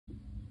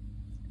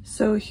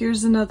So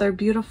here's another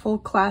beautiful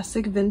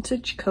classic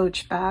vintage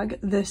Coach bag.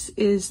 This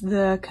is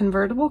the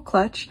convertible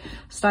clutch,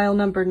 style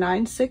number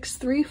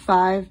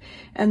 9635,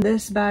 and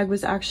this bag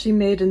was actually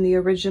made in the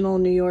original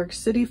New York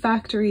City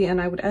factory, and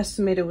I would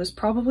estimate it was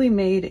probably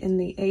made in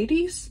the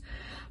 80s,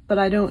 but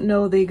I don't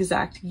know the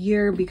exact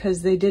year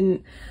because they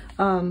didn't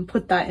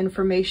put that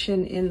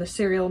information in the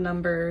serial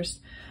numbers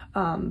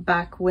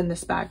back when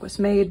this bag was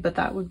made, but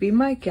that would be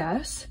my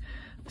guess.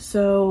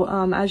 So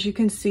as you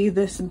can see,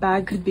 this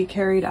bag could be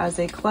carried as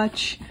a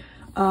clutch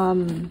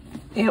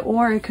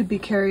or it could be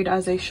carried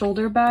as a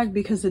shoulder bag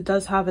because it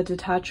does have a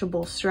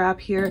detachable strap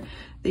here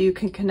that you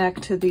can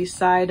connect to these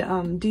side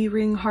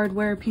D-ring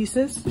hardware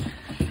pieces.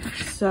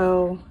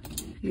 So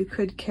you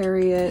could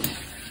carry it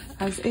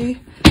as a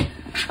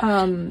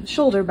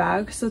shoulder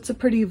bag, so it's a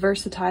pretty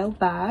versatile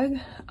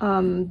bag.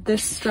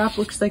 This strap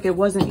looks like it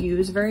wasn't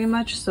used very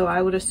much, so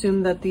I would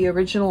assume that the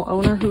original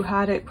owner who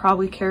had it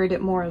probably carried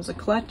it more as a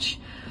clutch.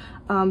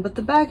 But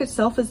the bag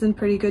itself is in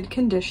pretty good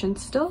condition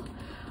still.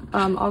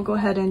 I'll go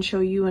ahead and show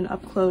you an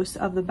up close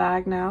of the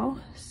bag now.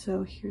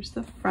 So here's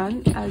the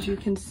front. As you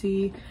can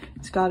see,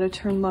 it's got a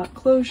turn lock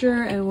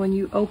closure, and when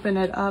you open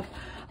it up,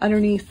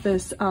 underneath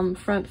this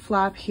front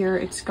flap here,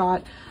 it's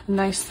got a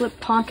nice slip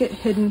pocket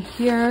hidden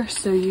here,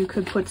 so you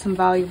could put some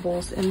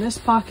valuables in this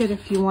pocket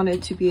if you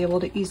wanted to be able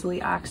to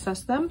easily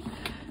access them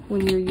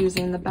when you're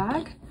using the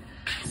bag.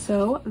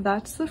 So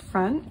that's the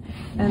front,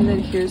 and then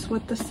here's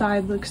what the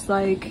side looks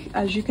like.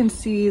 As you can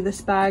see,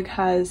 this bag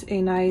has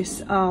a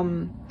nice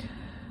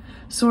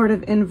sort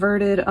of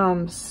inverted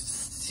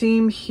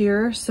seam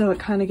here, so it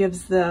kind of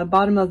gives the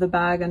bottom of the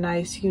bag a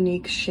nice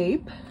unique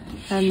shape.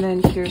 And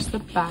then here's the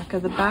back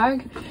of the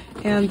bag,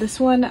 and this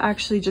one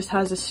actually just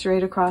has a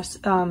straight across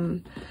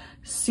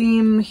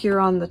seam here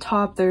on the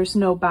top. There's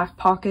no back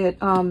pocket.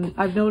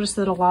 I've noticed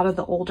that a lot of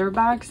the older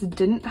bags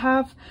didn't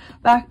have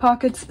back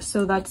pockets,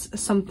 so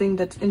that's something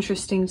that's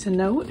interesting to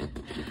note.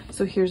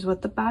 So here's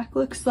what the back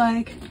looks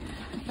like,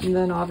 and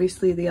then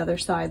obviously the other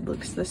side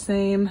looks the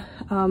same.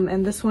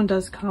 And this one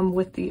does come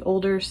with the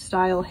older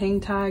style hang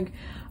tag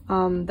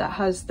that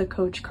has the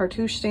Coach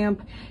cartouche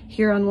stamp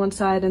here on one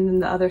side, and then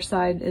the other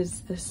side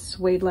is this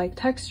suede-like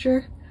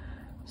texture.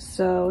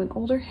 So an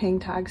older hang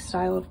tag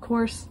style, of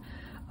course,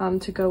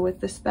 to go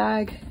with this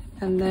bag.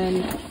 And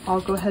then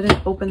I'll go ahead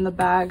and open the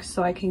bag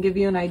so I can give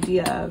you an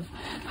idea of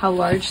how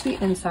large the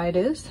inside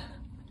is.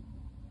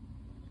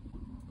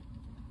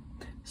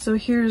 So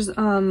here's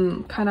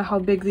kind of how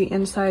big the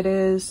inside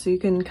is, so you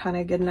can kind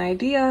of get an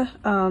idea.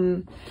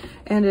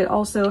 And it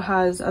also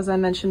has, as I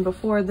mentioned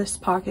before, this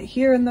pocket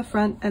here in the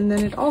front, and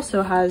then it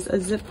also has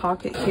a zip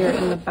pocket here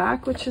in the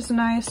back, which is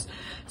nice.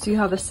 So you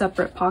have a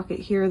separate pocket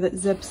here that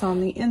zips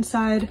on the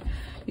inside.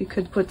 You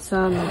could put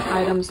some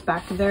items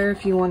back there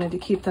if you wanted to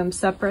keep them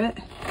separate.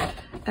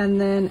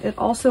 And then it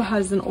also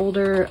has an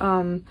older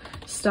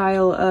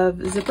style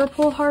of zipper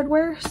pull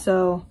hardware,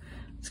 so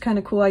it's kind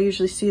of cool. I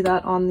usually see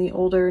that on the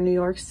older New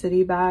York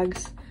City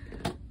bags.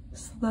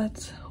 So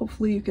that's,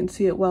 hopefully you can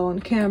see it well on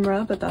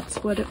camera, but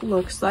that's what it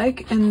looks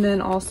like. And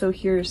then also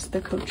here's the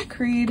Coach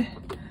Creed.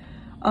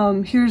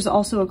 Here's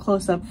also a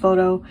close-up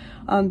photo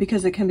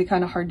because it can be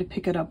kind of hard to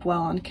pick it up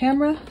well on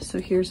camera. So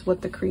here's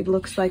what the Creed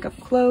looks like up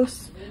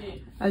close.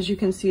 As you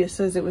can see, it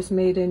says it was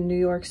made in New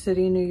York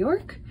City, New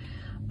York.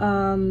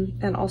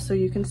 And also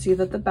you can see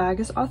that the bag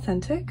is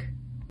authentic.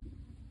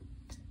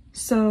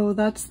 So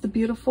that's the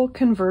beautiful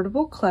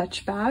convertible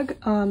clutch bag.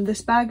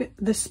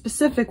 This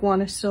specific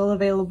one is still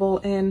available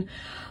in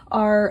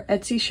our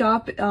Etsy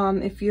shop.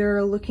 If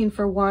you're looking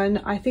for one,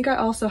 I think I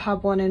also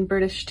have one in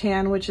British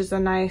tan, which is a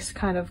nice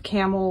kind of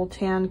camel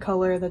tan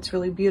color that's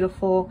really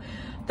beautiful.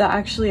 That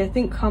actually I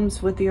think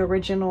comes with the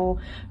original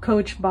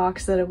Coach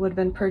box that it would have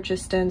been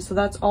purchased in. So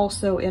that's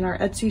also in our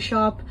Etsy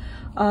shop.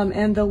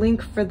 And the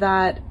link for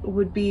that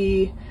would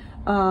be,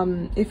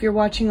 if you're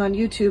watching on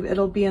YouTube,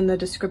 it'll be in the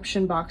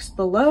description box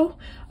below.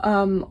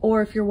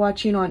 Or if you're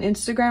watching on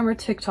Instagram or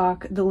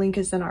TikTok, the link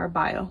is in our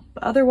bio.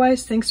 But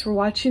otherwise, thanks for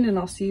watching, and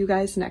I'll see you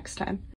guys next time.